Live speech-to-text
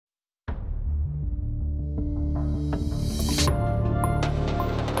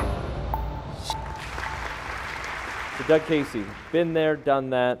So Doug Casey, been there, done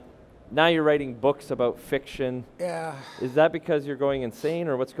that. Now you're writing books about fiction. Yeah. Is that because you're going insane,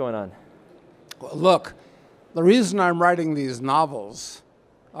 or what's going on? Well, look, the reason I'm writing these novels,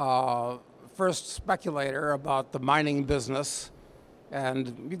 first speculator about the mining business,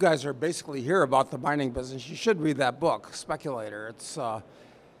 and you guys are basically here about the mining business. You should read that book, Speculator. It's,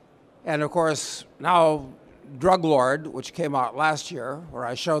 and of course, now Drug Lord, which came out last year, where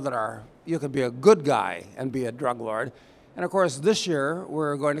I show that you could be a good guy and be a drug lord. And of course, this year,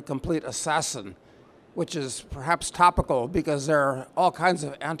 we're going to complete Assassin, which is perhaps topical because there are all kinds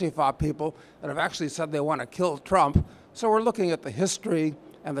of Antifa people that have actually said they want to kill Trump. So we're looking at the history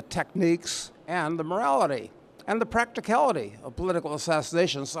and the techniques and the morality and the practicality of political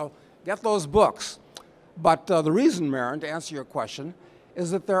assassination. So get those books. But the reason, Marin, to answer your question, is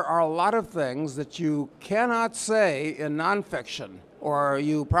that there are a lot of things that you cannot say in nonfiction, or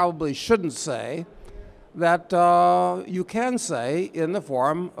you probably shouldn't say, that you can say in the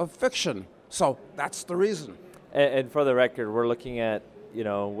form of fiction. So that's the reason. And for the record, we're looking at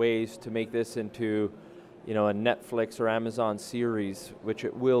ways to make this into a Netflix or Amazon series, which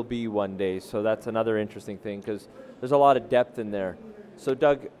it will be one day. So that's another interesting thing because there's a lot of depth in there. So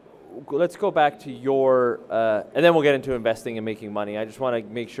Doug, let's go back to your, and then we'll get into investing and making money. I just want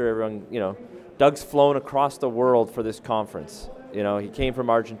to make sure everyone, Doug's flown across the world for this conference. He came from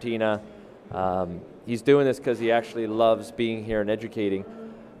Argentina. He's doing this because he actually loves being here and educating.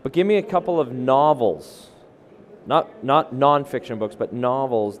 But give me a couple of novels, not nonfiction books, but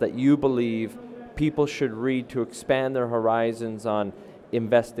novels that you believe people should read to expand their horizons on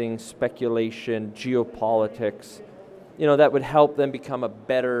investing, speculation, geopolitics, that would help them become a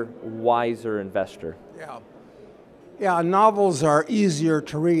better, wiser investor. Yeah, novels are easier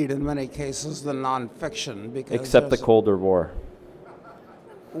to read in many cases than nonfiction because except the Colder War.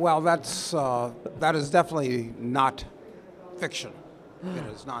 Well, that is definitely not fiction. It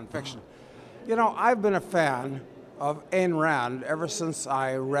is nonfiction. I've been a fan of Ayn Rand ever since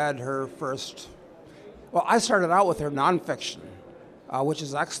I read her first. Well, I started out with her nonfiction, which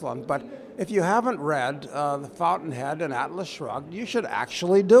is excellent. But if you haven't read The Fountainhead and Atlas Shrugged, you should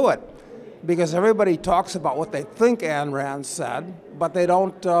actually do it, because everybody talks about what they think Ayn Rand said, but they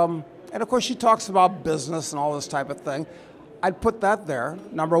don't. And of course, she talks about business and all this type of thing. I'd put that there,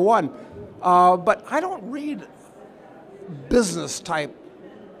 number one. But I don't read business-type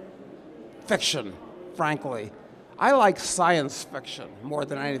fiction, frankly. I like science fiction more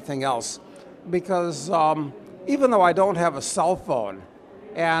than anything else because even though I don't have a cell phone,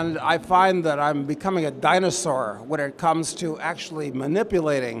 and I find that I'm becoming a dinosaur when it comes to actually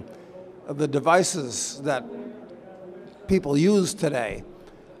manipulating the devices that people use today,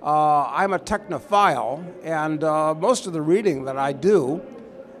 I'm a technophile, and most of the reading that I do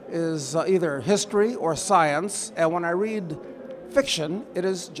is either history or science, and when I read fiction, it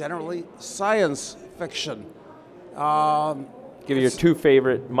is generally science fiction. Give me your two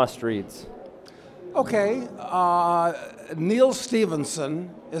favorite must-reads. Okay, Neil Stephenson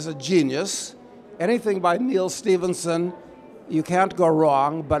is a genius. Anything by Neil Stephenson, you can't go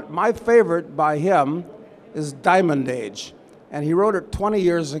wrong, but my favorite by him is Diamond Age. And he wrote it 20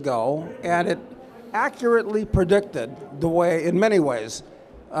 years ago, and it accurately predicted the way, in many ways,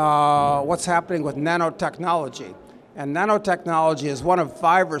 what's happening with nanotechnology. And nanotechnology is one of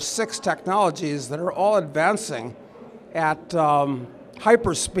 5 or 6 technologies that are all advancing at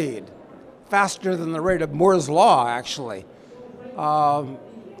hyperspeed, faster than the rate of Moore's Law, actually.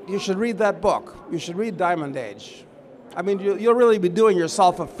 You should read that book. You should read Diamond Age. I mean, you'll really be doing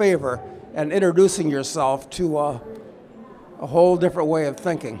yourself a favor and introducing yourself to a whole different way of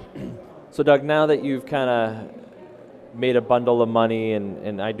thinking. So Doug, now that you've kind of made a bundle of money,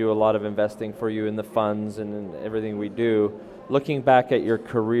 and I do a lot of investing for you in the funds and in everything we do, looking back at your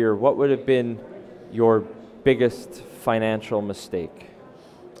career, what would have been your biggest financial mistake?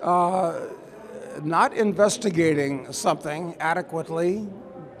 Not investigating something adequately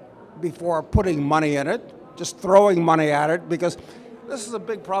before putting money in it, just throwing money at it, because this is a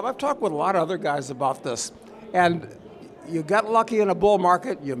big problem. I've talked with a lot of other guys about this, and you get lucky in a bull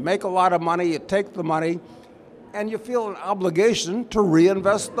market, you make a lot of money, you take the money, and you feel an obligation to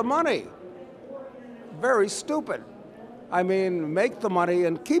reinvest the money. Very stupid. I mean, make the money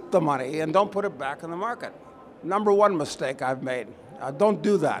and keep the money and don't put it back in the market. Number one mistake I've made. Don't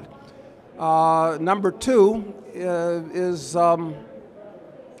do that. Number two is don't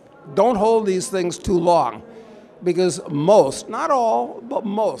hold these things too long, because most, not all, but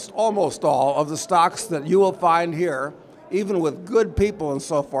most, almost all of the stocks that you will find here, even with good people and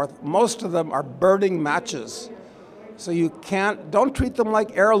so forth, most of them are burning matches. So you don't treat them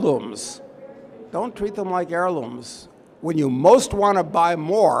like heirlooms. Don't treat them like heirlooms. when you most want to buy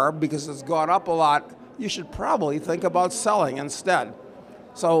more because it's gone up a lot, you should probably think about selling instead.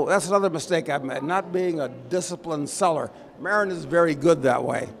 So that's another mistake I've made, not being a disciplined seller. Marin is very good that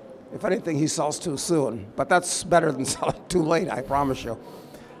way. If anything, he sells too soon, but that's better than selling too late, I promise you.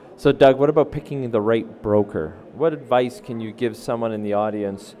 So Doug, what about picking the right broker? What advice can you give someone in the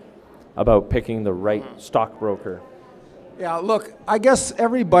audience about picking the right stockbroker? Yeah, look, I guess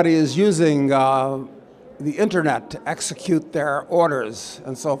everybody is using the internet to execute their orders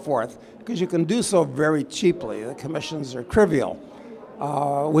and so forth, because you can do so very cheaply. The commissions are trivial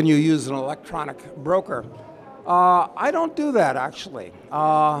when you use an electronic broker. I don't do that, actually.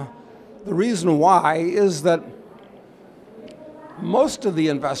 The reason why is that most of the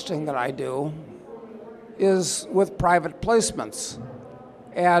investing that I do is with private placements.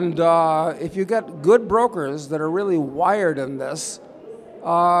 And if you get good brokers that are really wired in this,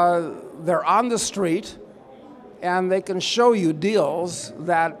 they're on the street and they can show you deals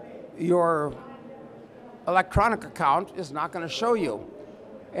that your electronic account is not going to show you,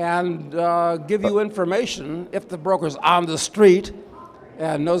 and give you information if the broker's on the street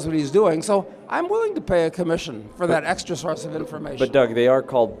and knows what he's doing. So I'm willing to pay a commission for that extra source of information. But Doug, they are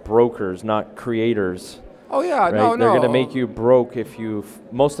called brokers, not creators. Oh yeah, right? no. They're going to make you broke if you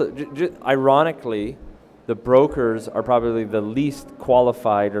ironically, the brokers are probably the least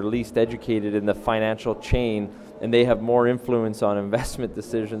qualified or least educated in the financial chain, and they have more influence on investment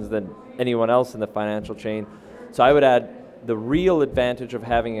decisions than anyone else in the financial chain. So I would add, the real advantage of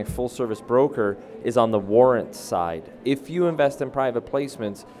having a full-service broker is on the warrant side. If you invest in private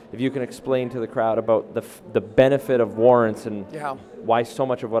placements, if you can explain to the crowd about the benefit of warrants and why so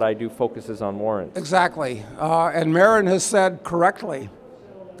much of what I do focuses on warrants. Exactly. And Marin has said correctly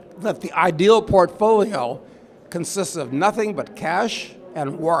that the ideal portfolio consists of nothing but cash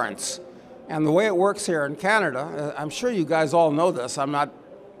and warrants. And the way it works here in Canada, I'm sure you guys all know this, I'm not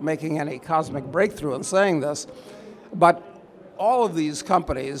making any cosmic breakthrough in saying this, but all of these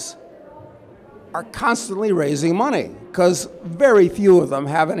companies are constantly raising money because very few of them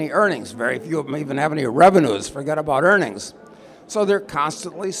have any earnings. Very few of them even have any revenues, forget about earnings. So they're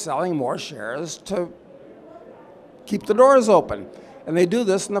constantly selling more shares to keep the doors open. And they do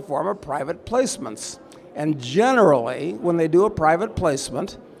this in the form of private placements. And generally, when they do a private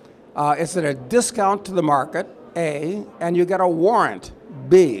placement, it's at a discount to the market, A, and you get a warrant,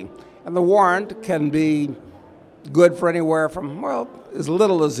 B. And the warrant can be good for anywhere from, well, as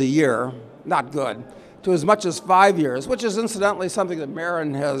little as a year, not good, to as much as 5 years, which is incidentally something that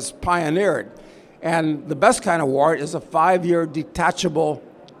Marin has pioneered. And the best kind of warrant is a 5-year detachable,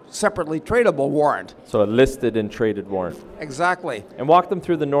 separately tradable warrant. So a listed and traded warrant. Exactly. And walk them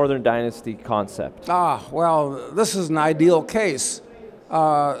through the Northern Dynasty concept. Well, this is an ideal case.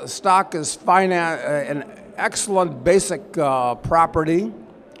 Stock is an excellent basic property.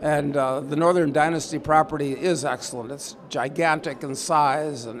 And the Northern Dynasty property is excellent. It's gigantic in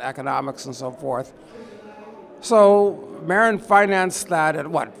size and economics and so forth. So Marin financed that at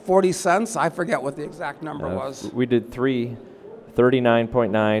what, 40 cents? I forget what the exact number was. We did 39.9,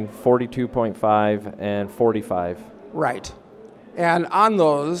 42.5, and 45. Right. And on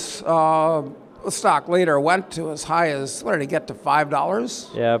those, the stock later went to as high as, what did it get to,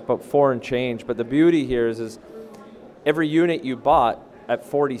 $5? Yeah, about 4 and change. But the beauty here is every unit you bought at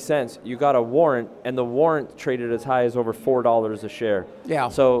 40 cents, you got a warrant, and the warrant traded as high as over $4 a share. Yeah.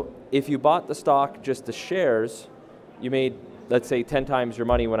 So if you bought the stock, just the shares, you made, let's say, 10 times your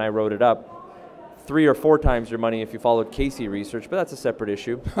money when I wrote it up, 3 or 4 times your money if you followed Katusa Research, but that's a separate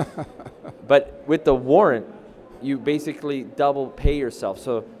issue. But with the warrant, you basically double pay yourself.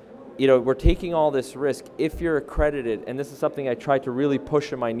 So, we're taking all this risk if you're accredited, and this is something I try to really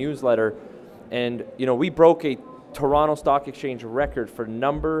push in my newsletter. And, we broke a Toronto Stock Exchange record for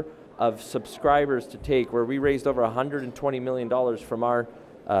number of subscribers to take, where we raised over $120 million from our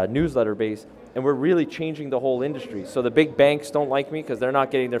newsletter base, and we're really changing the whole industry. So the big banks don't like me because they're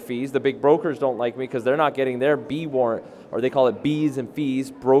not getting their fees. The big brokers don't like me because they're not getting their B warrant, or they call it B's and fees,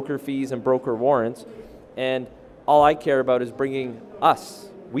 broker fees and broker warrants. And all I care about is bringing us.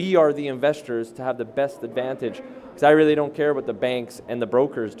 We are the investors to have the best advantage, because I really don't care what the banks and the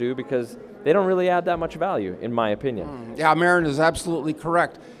brokers do, because they don't really add that much value, in my opinion. Yeah, Marin is absolutely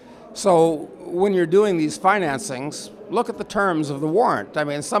correct. So when you're doing these financings, look at the terms of the warrant. I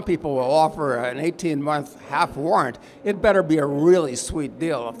mean, some people will offer an 18-month half warrant. It better be a really sweet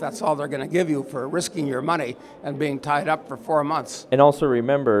deal if that's all they're going to give you for risking your money and being tied up for 4 months. And also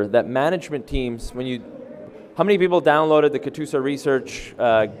remember that management teams, how many people downloaded the Katusa Research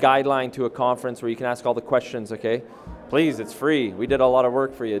guideline to a conference where you can ask all the questions, okay? Please, it's free. We did a lot of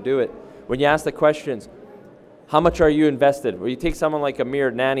work for you. Do it. When you ask the questions, how much are you invested? Well, you take someone like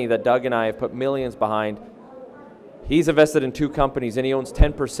Amir Nani that Doug and I have put millions behind. He's invested in 2 companies and he owns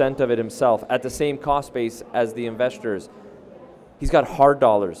 10% of it himself at the same cost base as the investors. He's got hard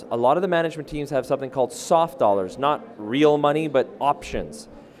dollars. A lot of the management teams have something called soft dollars, not real money, but options.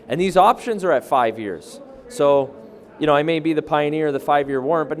 And these options are at 5 years. So, you know, I may be the pioneer of the 5-year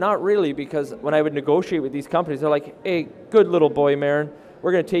warrant, but not really, because when I would negotiate with these companies, they're like, hey, good little boy, Marin,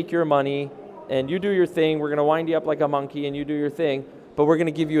 we're going to take your money and you do your thing. We're going to wind you up like a monkey and you do your thing, but we're going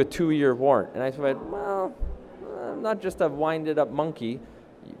to give you a 2-year warrant. And I said, well, I'm not just a winded up monkey.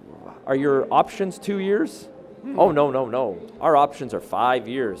 Are your options 2 years? Oh, no. Our options are 5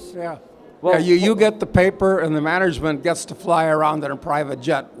 years. Yeah. Well, yeah, you get the paper, and the management gets to fly around in a private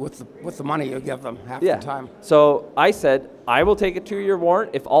jet with the money you give them half the time. So I said, I will take a 2-year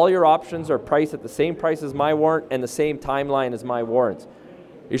warrant if all your options are priced at the same price as my warrant and the same timeline as my warrants.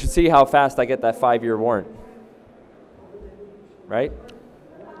 You should see how fast I get that 5-year warrant. Right?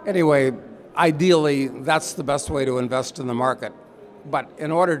 Anyway, ideally, that's the best way to invest in the market. But in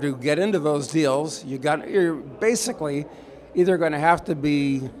order to get into those deals, you're basically either going to have to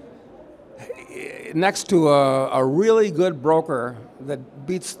be next to a really good broker that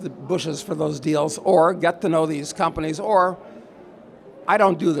beats the bushes for those deals, or get to know these companies, or I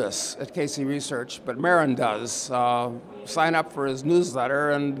don't do this at Katusa Research, but Marin does. Sign up for his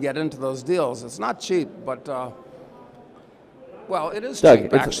newsletter and get into those deals. It's not cheap, but well, it is Doug,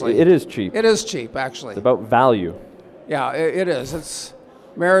 cheap, actually. It is cheap. It is cheap, actually. It's about value. Yeah, it is. It's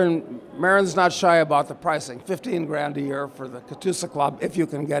Marin's not shy about the pricing. 15 grand a year for the Katusa Club if you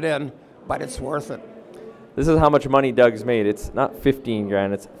can get in, but it's worth it. This is how much money Doug's made. It's not 15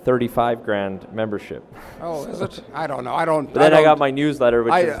 grand, it's 35 grand membership. Oh, is it? I don't know. I don't. But then I got my newsletter,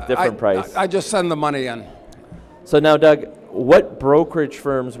 which is a different price. I just send the money in. So now, Doug, what brokerage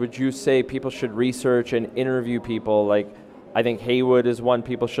firms would you say people should research and interview people? Like, I think Haywood is one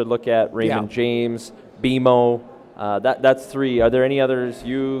people should look at, Raymond James, BMO. That's 3. Are there any others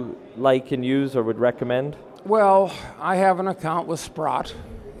you like and use or would recommend? Well, I have an account with Sprott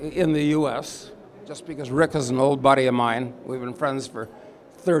in the U.S., just because Rick is an old buddy of mine. We've been friends for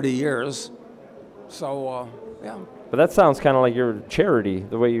 30 years. So, yeah. But that sounds kind of like your charity,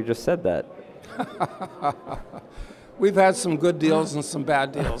 the way you just said that. We've had some good deals and some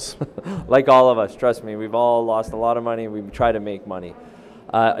bad deals. Like all of us, trust me. We've all lost a lot of money. We try to make money.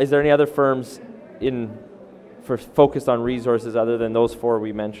 Is there any other firms focused on resources other than those 4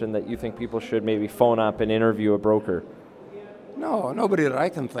 we mentioned that you think people should maybe phone up and interview a broker? No, nobody that I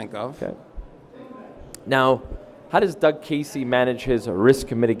can think of. Okay. Now, how does Doug Casey manage his risk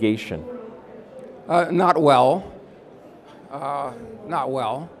mitigation? Not well. Not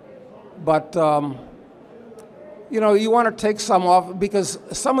well. But, you know, you want to take some off because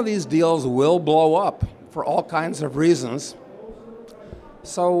some of these deals will blow up for all kinds of reasons.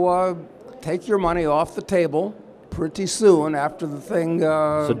 So take your money off the table pretty soon after the thing.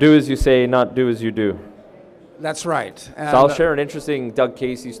 So do as you say, not do as you do. That's right. And so I'll share an interesting Doug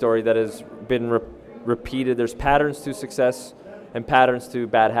Casey story that has been repeated. There's patterns to success and patterns to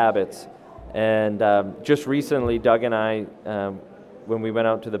bad habits. And just recently, Doug and I, when we went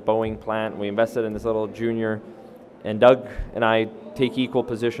out to the Boeing plant, we invested in this little junior, and Doug and I take equal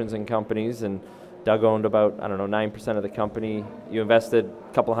positions in companies, and Doug owned about, 9% of the company. You invested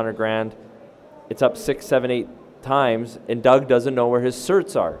a couple $100,000. It's up 6, 7, 8 times, and Doug doesn't know where his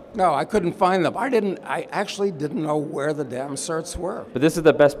certs are. No, I couldn't find them. I actually didn't know where the damn certs were. But this is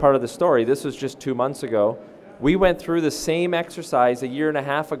the best part of the story. This was just 2 months ago. We went through the same exercise a year and a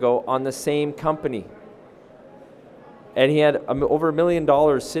half ago on the same company. And he had over $1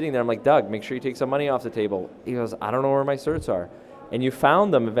 million sitting there. I'm like, Doug, make sure you take some money off the table. He goes, I don't know where my certs are. And you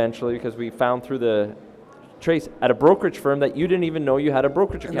found them eventually because we found through the trace at a brokerage firm that you didn't even know you had a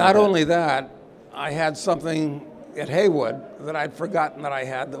brokerage account. Not only that, I had something at Haywood that I'd forgotten that I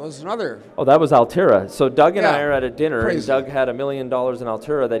had. That was another. Oh, that was Altera. So Doug and I are at a dinner, Crazy. and Doug had $1 million in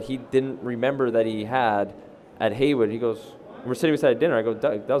Altera that he didn't remember that he had at Haywood. He goes, we're sitting beside dinner. I go,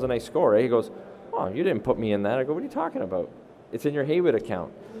 Doug, that was a nice score, right? He goes, oh, you didn't put me in that. I go, what are you talking about? It's in your Haywood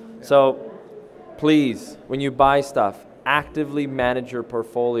account. Yeah. So please, when you buy stuff, actively manage your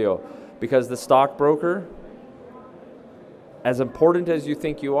portfolio, because the stockbroker, as important as you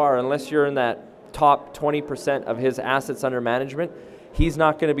think you are, unless you're in that top 20% of his assets under management, he's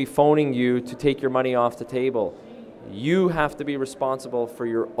not going to be phoning you to take your money off the table. You have to be responsible for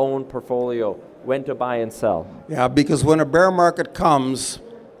your own portfolio, when to buy and sell. Yeah, because when a bear market comes,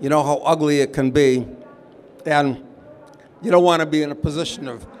 you know how ugly it can be, and you don't want to be in a position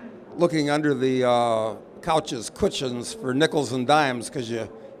of looking under the couches, cushions for nickels and dimes because you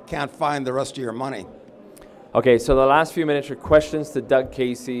can't find the rest of your money. Okay, so the last few minutes are questions to Doug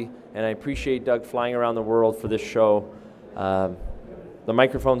Casey, and I appreciate Doug flying around the world for this show. The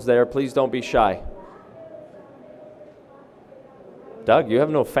microphone's there. Please don't be shy. Doug, you have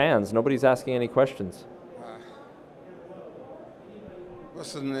no fans. Nobody's asking any questions.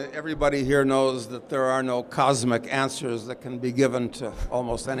 Listen, everybody here knows that there are no cosmic answers that can be given to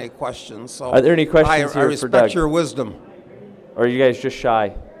almost any question. So are there any questions here I for Doug? respect your wisdom. Or are you guys just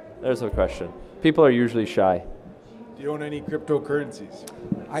shy? There's a question. People are usually shy. Do you own any cryptocurrencies?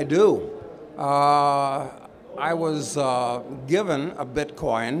 I do. I was given a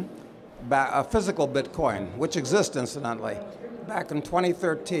Bitcoin, a physical Bitcoin, which exists incidentally, back in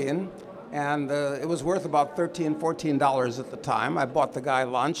 2013. And it was worth about $13, $14 at the time. I bought the guy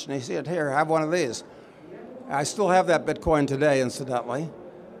lunch, and he said, "Here, have one of these." I still have that Bitcoin today, incidentally.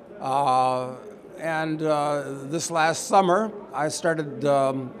 This last summer, I started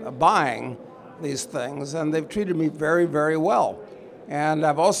buying these things, and they've treated me very, very well. And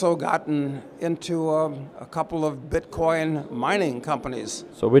I've also gotten into a couple of Bitcoin mining companies.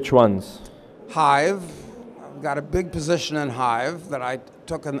 So which ones? Hive. I've got a big position in Hive that I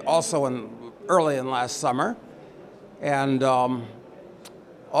took early in last summer. And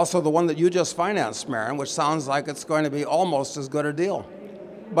also the one that you just financed, Marin, which sounds like it's going to be almost as good a deal.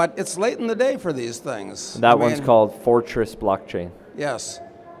 But it's late in the day for these things. That one's called Fortress Blockchain. Yes.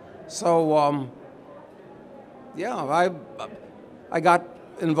 So, I got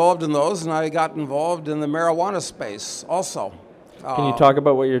involved in those, and I got involved in the marijuana space also. Can you talk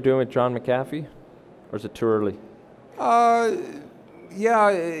about what you're doing with John McAfee? Or is it too early? Yeah,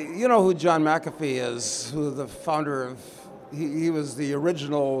 you know who John McAfee is, who the founder of, he was the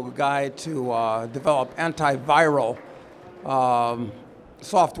original guy to develop antiviral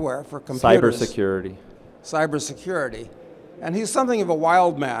software for computers. Cybersecurity. And he's something of a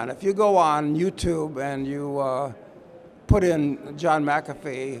wild man. If you go on YouTube and you put in John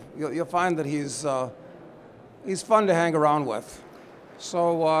McAfee, you'll find that he's fun to hang around with.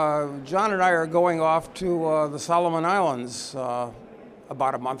 So John and I are going off to the Solomon Islands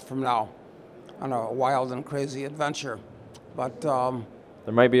about a month from now on a wild and crazy adventure. But there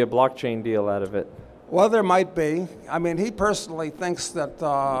might be a blockchain deal out of it. Well, there might be. I mean, he personally thinks that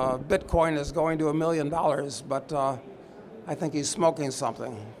Bitcoin is going to $1 million, but I think he's smoking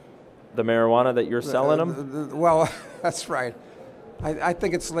something. The marijuana that you're selling him? Well, that's right. I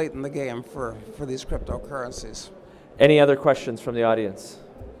think it's late in the game for these cryptocurrencies. Any other questions from the audience?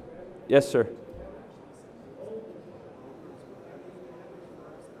 Yes, sir.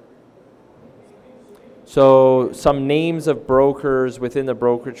 So some names of brokers within the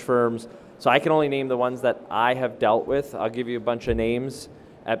brokerage firms. So I can only name the ones that I have dealt with. I'll give you a bunch of names.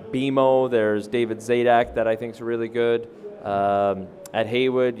 At BMO, there's David Zadak that I think is really good. At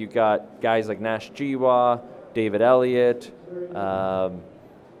Haywood, you've got guys like Nash Jiwa, David Elliott,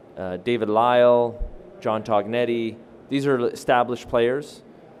 David Lyle, John Tognetti. These are established players.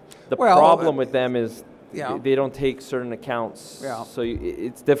 The problem with them is they don't take certain accounts. Yeah. So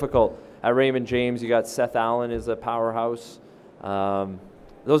it's difficult. At Raymond James, you got Seth Allen is a powerhouse.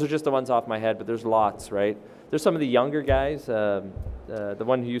 Those are just the ones off my head, but there's lots, right? There's some of the younger guys. The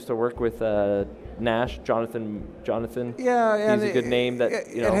one who used to work with Nash, Jonathan. Yeah, he's a good name. That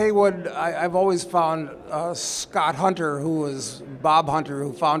At Haywood, I've always found Scott Hunter, who was Bob Hunter,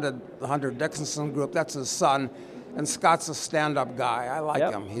 who founded the Hunter Dickinson Group. That's his son, and Scott's a stand-up guy. I like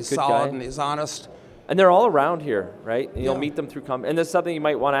him. He's solid and he's honest. And they're all around here, right? And you'll meet them through and there's something you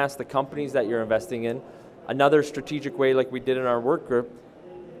might want to ask the companies that you're investing in. Another strategic way, like we did in our work group,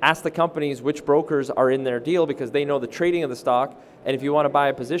 ask the companies which brokers are in their deal because they know the trading of the stock. And if you want to buy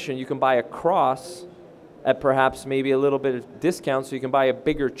a position, you can buy across at perhaps maybe a little bit of discount, so you can buy a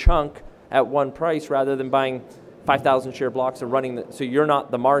bigger chunk at one price rather than buying 5,000 share blocks and running so you're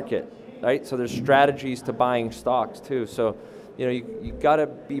not the market, right? So there's strategies to buying stocks too. So, you got to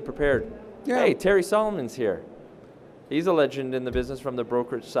be prepared. Yeah. Hey, Terry Solomon's here. He's a legend in the business from the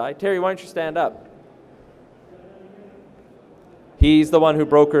brokerage side. Terry, why don't you stand up? He's the one who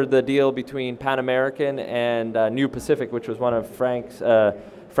brokered the deal between Pan American and New Pacific, which was one of Frank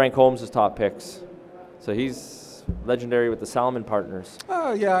Holmes' top picks. So he's legendary with the Salomon partners.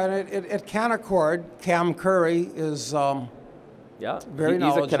 Oh, yeah, and at Canaccord, Cam Curry is very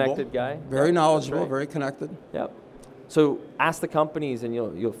knowledgeable. He's a connected guy. Very knowledgeable, very connected. Yep. So ask the companies and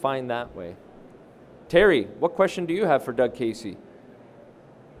you'll find that way. Terry, what question do you have for Doug Casey?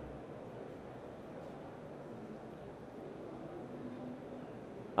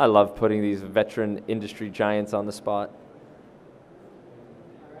 I love putting these veteran industry giants on the spot.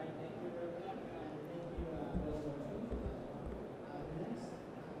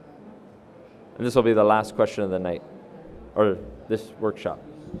 And this will be the last question of the night, or this workshop.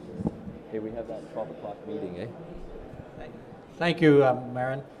 Hey, we have that 12 o'clock meeting, eh? Thank you,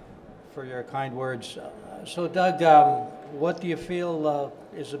 Marin, for your kind words. So Doug, what do you feel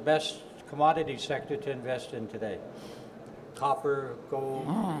is the best commodity sector to invest in today? Copper, gold?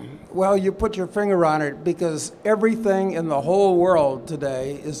 Well, you put your finger on it, because everything in the whole world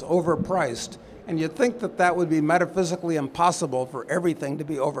today is overpriced. And you'd think that that would be metaphysically impossible for everything to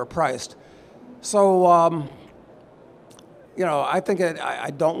be overpriced. So, you know, I think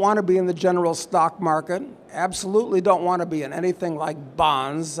I don't want to be in the general stock market. Absolutely don't want to be in anything like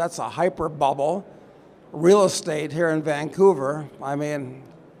bonds. That's a hyper bubble. Real estate here in Vancouver, I mean,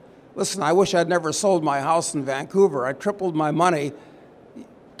 listen, I wish I'd never sold my house in Vancouver. I tripled my money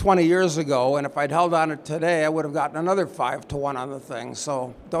 20 years ago, and if I'd held on it today, I would have gotten another 5 to 1 on the thing.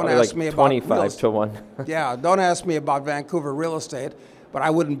 So don't Probably ask like me about 25 to 1. Yeah, don't ask me about Vancouver real estate, but I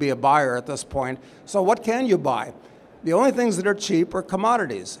wouldn't be a buyer at this point. So what can you buy? The only things that are cheap are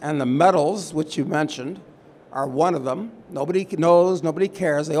commodities, and the metals, which you mentioned, are one of them. Nobody knows, nobody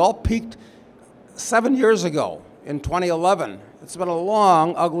cares. They all peaked 7 years ago in 2011. It's been a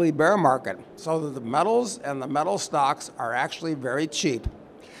long, ugly bear market. So the metals and the metal stocks are actually very cheap.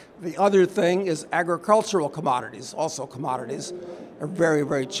 The other thing is agricultural commodities, also commodities, are very,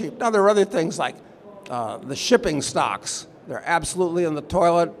 very cheap. Now, there are other things like the shipping stocks. They're absolutely in the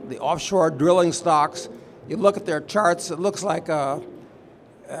toilet. The offshore drilling stocks, you look at their charts, it looks like an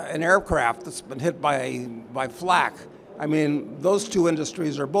aircraft that's been hit by flak. I mean, those two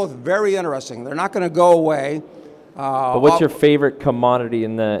industries are both very interesting. They're not going to go away. But what's your favorite commodity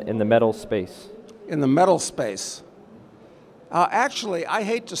in the metal space? In the metal space? Actually, I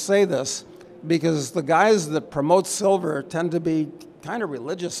hate to say this, because the guys that promote silver tend to be kind of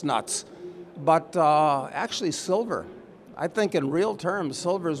religious nuts. But actually, silver. I think in real terms,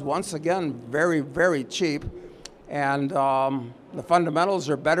 silver is once again very, very cheap. And the fundamentals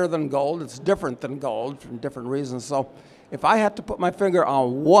are better than gold. It's different than gold for different reasons. So if I had to put my finger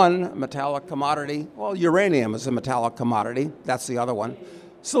on one metallic commodity, well, uranium is a metallic commodity. That's the other one.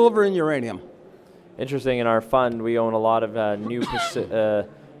 Silver and uranium. Interesting, in our fund, we own a lot of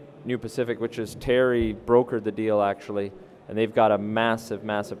New Pacific, which is Terry brokered the deal, actually. And they've got a massive,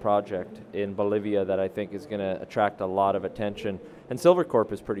 massive project in Bolivia that I think is going to attract a lot of attention. And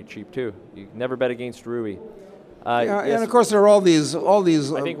Silvercorp is pretty cheap, too. You never bet against Rui. Yeah, yes. And of course there are all these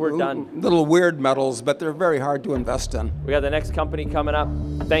I think we're done. Little weird metals, but they're very hard to invest in. We got the next company coming up.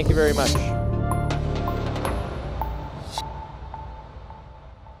 Thank you very much.